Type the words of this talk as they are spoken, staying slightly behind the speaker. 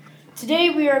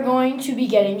Today we are going to be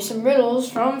getting some riddles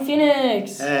from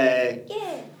Phoenix. Hey.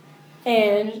 Yeah.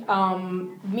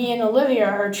 And me and Olivia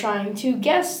are trying to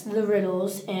guess the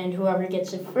riddles, and whoever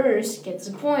gets it first gets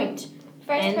a point.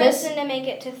 First person to make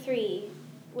it to 3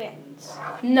 wins.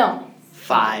 No.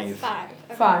 5. 5.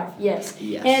 Okay. 5, yes.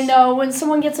 Yes. And when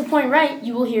someone gets a point right,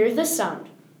 you will hear this sound.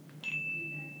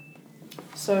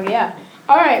 So, yeah.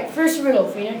 All right, first riddle,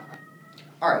 Phoenix.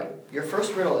 All right, your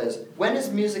first riddle is, when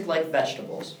is music like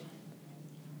vegetables?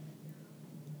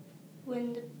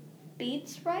 When the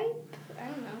beat's ripe? I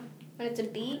don't know. When it's a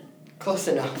beat? Close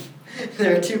enough.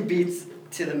 There are 2 beats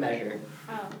to the measure.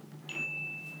 Oh.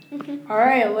 All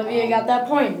right, Olivia got that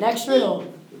point. Next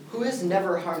riddle. Who is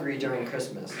never hungry during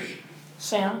Christmas?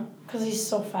 Santa, because he's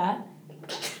so fat.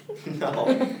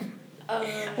 No.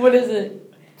 What is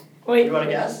it? Wait. You want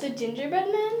to guess? The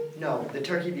gingerbread man? No, the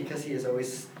turkey because he is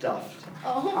always stuffed.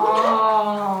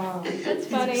 Oh. That's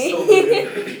funny. So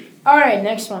good. All right,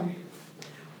 next one.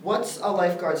 What's a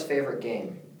lifeguard's favorite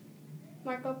game?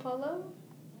 Marco Polo?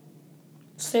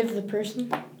 Save the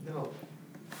person. No.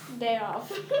 Day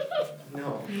off.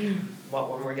 No. What,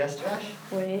 one more guess, Josh?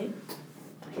 Wait.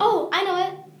 Oh, I know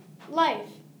it. Life.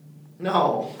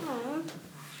 No. Aww.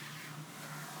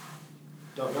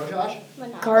 Don't know, Josh?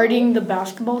 Monopoly. Guarding the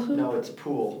basketball hoop? No, it's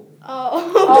pool.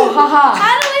 Oh. Oh, haha.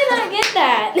 How do we not get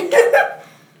that?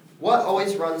 What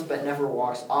always runs but never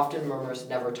walks, often murmurs,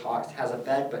 never talks, has a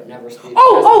bed but never sleeps.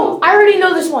 Oh, I already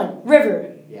know this one.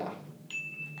 River. Yeah.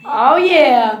 Oh,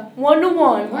 yeah.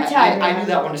 1-1. We're tied. I knew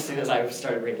that one as soon as I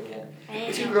started reading it.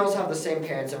 I 2 know. girls have the same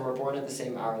parents and were born at the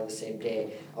same hour, the same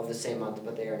day, of the same month,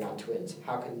 but they are not twins.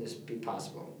 How can this be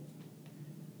possible?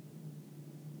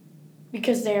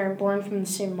 Because they are born from the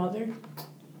same mother.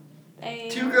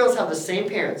 2 girls have the same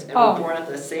parents and were born at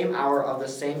the same hour of the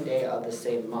same day of the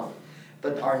same month,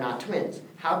 but are not twins.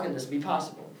 How can this be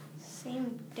possible?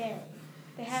 Same day.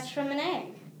 They hatched from an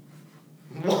egg.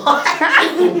 What?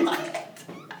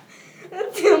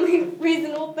 That's the only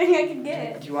reasonable thing I could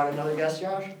get. Do you want another guess,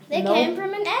 Josh? They Nope. came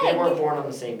from an egg. They weren't born on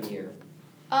the same year.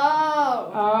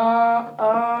 Oh.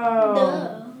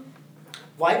 Oh.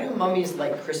 Why do mummies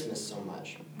like Christmas so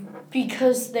much?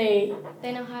 Because they...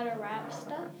 They know how to wrap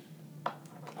stuff?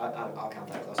 I'll count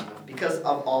that close enough. Because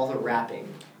of all the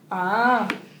wrapping. Ah.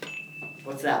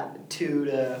 What's that? 2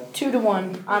 to...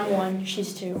 2-1. I'm 1.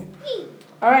 She's 2.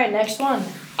 All right, next one.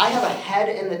 I have a head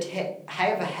and a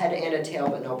tail,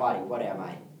 but no body. What am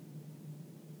I?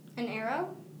 An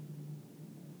arrow?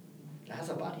 It has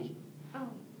a body. Oh,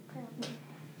 crap.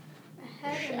 A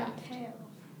head and a tail.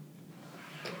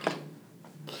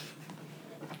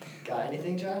 Got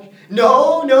anything, Josh?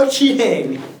 No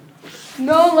cheating.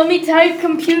 No, let me type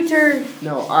computer.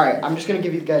 No, all right. I'm just gonna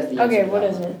give you guys the answer. Okay, to what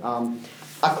that is one. it?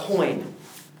 A coin.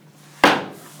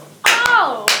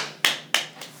 Oh!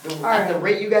 At the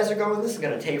rate you guys are going, this is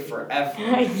gonna take forever.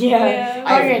 Yeah.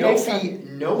 I Okay, have no next one. feet,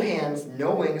 no hands,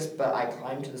 no wings, but I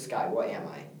climb to the sky. What am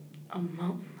I? A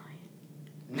mountain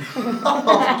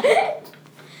No.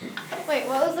 Wait,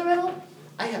 what was the riddle?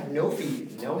 I have no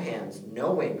feet, no hands,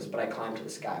 no wings, but I climb to the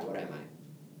sky. What am I?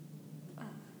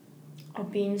 A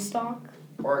beanstalk.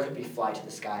 Or it could be fly to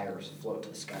the sky or float to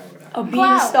the sky or whatever. A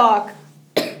beanstalk.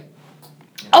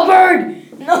 A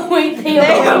bird. No, wait, they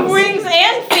have have wings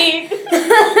and feet.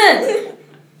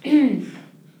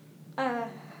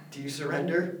 Do you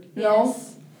surrender? No.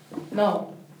 Yes.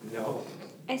 No. No.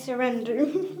 I surrender.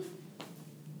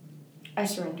 I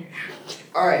surrender.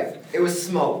 All right. It was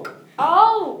smoke.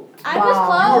 Oh! I was Wow.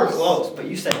 close. You were close, but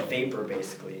you said vapor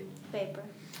basically. Paper.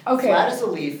 Okay. Flat as a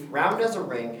leaf, round as a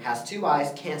ring, has 2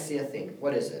 eyes, can't see a thing.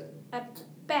 What is it? A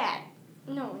bat.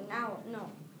 No.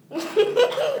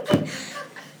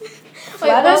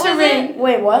 Flat as a ring.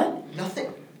 Wait, what?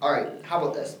 Nothing. All right. How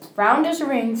about this? Round as a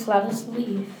ring, flat as a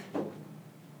leaf.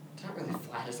 It's not really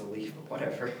flat as a leaf, but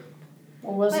whatever.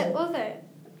 What was it? What was it?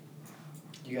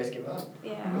 Do you guys give up?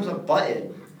 Yeah. It was a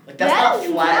button. Like that's That not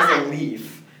is flat as not. a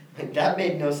leaf. Like that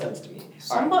made no sense to me.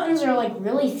 Some buttons are like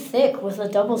really thick with a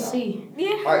double Yeah. C.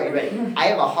 Yeah. All right, you ready? I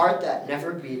have a heart that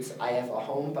never beats. I have a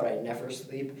home, but I never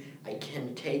sleep. I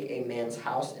can take a man's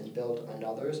house and build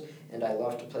another's, and I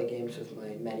love to play games with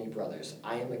my many brothers.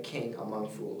 I am a king among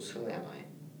fools. Who am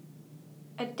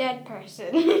I? A dead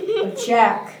person. A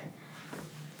jack.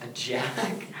 A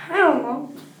jack? I don't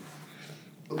know.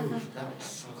 Ooh, that was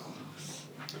so close.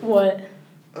 What?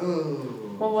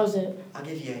 Ooh. What was it? I'll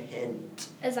give you a hint.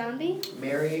 A zombie?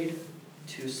 Married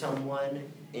to someone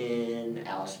in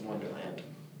Alice in Wonderland.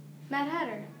 Mad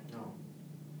Hatter. No.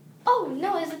 Oh,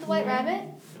 no, is it the White Rabbit?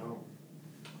 No.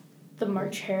 The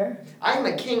March Hare. I am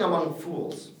a king among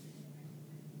fools.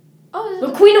 Oh, is it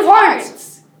The Queen of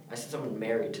Hearts. I said someone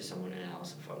married to someone in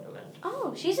Alice in Wonderland.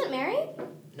 Oh, she isn't married?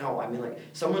 No, I mean like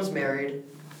someone's married.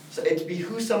 So it'd be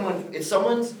who someone. It's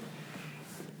someone's.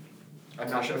 I'm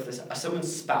not sure if this.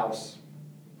 Someone's spouse.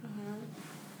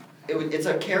 It's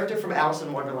a character from Alice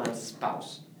in Wonderland's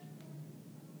spouse.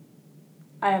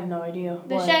 I have no idea.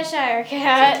 The What? Cheshire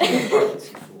Cat. King of Hearts,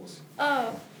 you fools.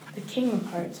 Oh, The King of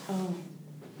Hearts. Oh.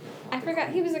 I forgot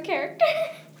he was a character.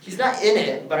 He's not in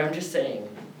it, but I'm just saying.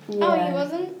 Yeah. Oh, he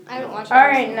wasn't? I haven't watched it. All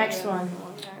right, next one.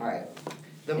 All right.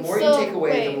 The It's more still- you take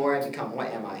away, wait. the more I become. What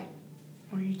am I?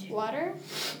 What are you doing? Water?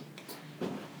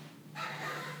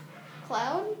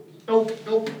 Cloud? Nope.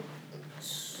 Nope.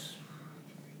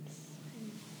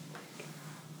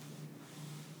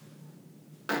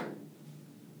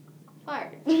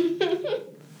 Fire.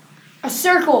 A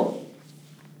circle.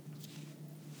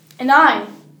 An eye.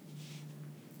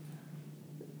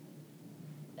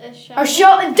 A A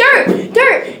shovel.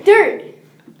 Dirt.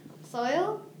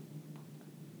 Soil?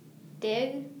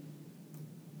 Dig?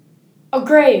 A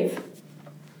grave.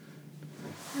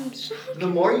 The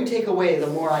more you take away, the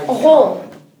more I A become.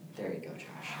 hole. There you go,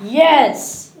 Josh.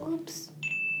 Yes. Oops.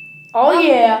 Oh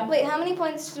yeah. Wait, how many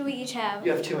points do we each have?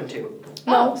 You have 2 and 2.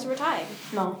 No. Oh, so we're tied.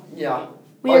 No. Yeah.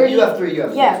 We Oh, already- you have 3. You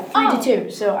have 3. Yeah, 3 Oh. to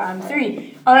 2. So I'm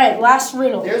 3. All right, last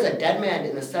riddle. There's a dead man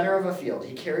in the center of a field.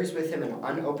 He carries with him an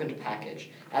unopened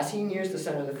package. As he nears the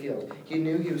center of the field, he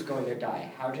knew he was going to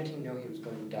die. How did he know he was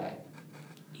going to die?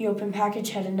 The open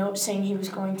package had a note saying he was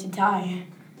going to die.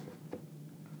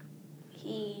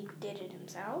 He did it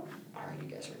himself? Alright, you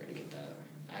guys are going to get that.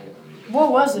 I don't know.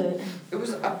 What was it? It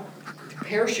was a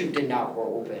parachute did not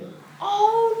open.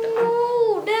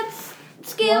 Oh no, that's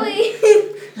scaly.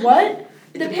 What?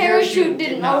 The parachute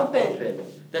didn't open.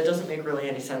 That doesn't make really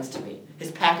any sense to me.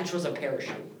 His package was a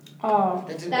parachute. Oh,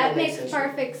 That, didn't That really makes make sense.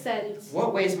 perfect sense.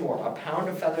 What weighs more, a pound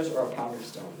of feathers or a pound of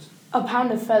stones? a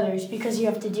pound of feathers because you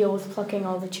have to deal with plucking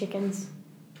all the chickens.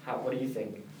 What do you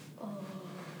think? Oh,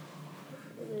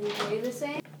 do they weigh the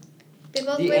same? They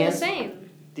both The weigh the ants- same.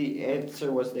 The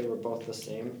answer was they were both the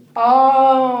same.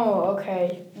 Oh,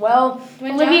 okay. Well,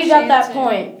 When Olivia Josh got that answered-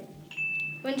 point.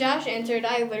 When Josh answered,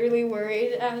 I literally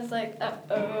worried. I was like,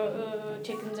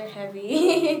 chickens are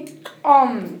heavy.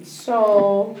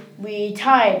 So we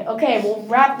tied. Okay, we'll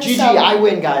wrap this GG, up. I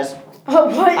win, guys. Oh,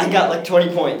 what? I got like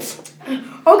 20 points.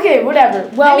 Okay, whatever.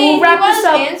 Well, I mean, we'll wrap he was this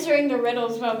up. answering the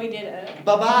riddles while we did it.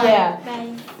 Bye-bye. Yeah.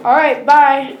 Bye. All right,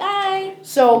 bye. Bye.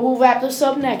 So we'll wrap this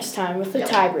up next time with the Yeah,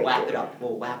 tiebreaker. We'll wrap it up.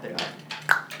 We'll wrap it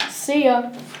up. See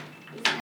ya.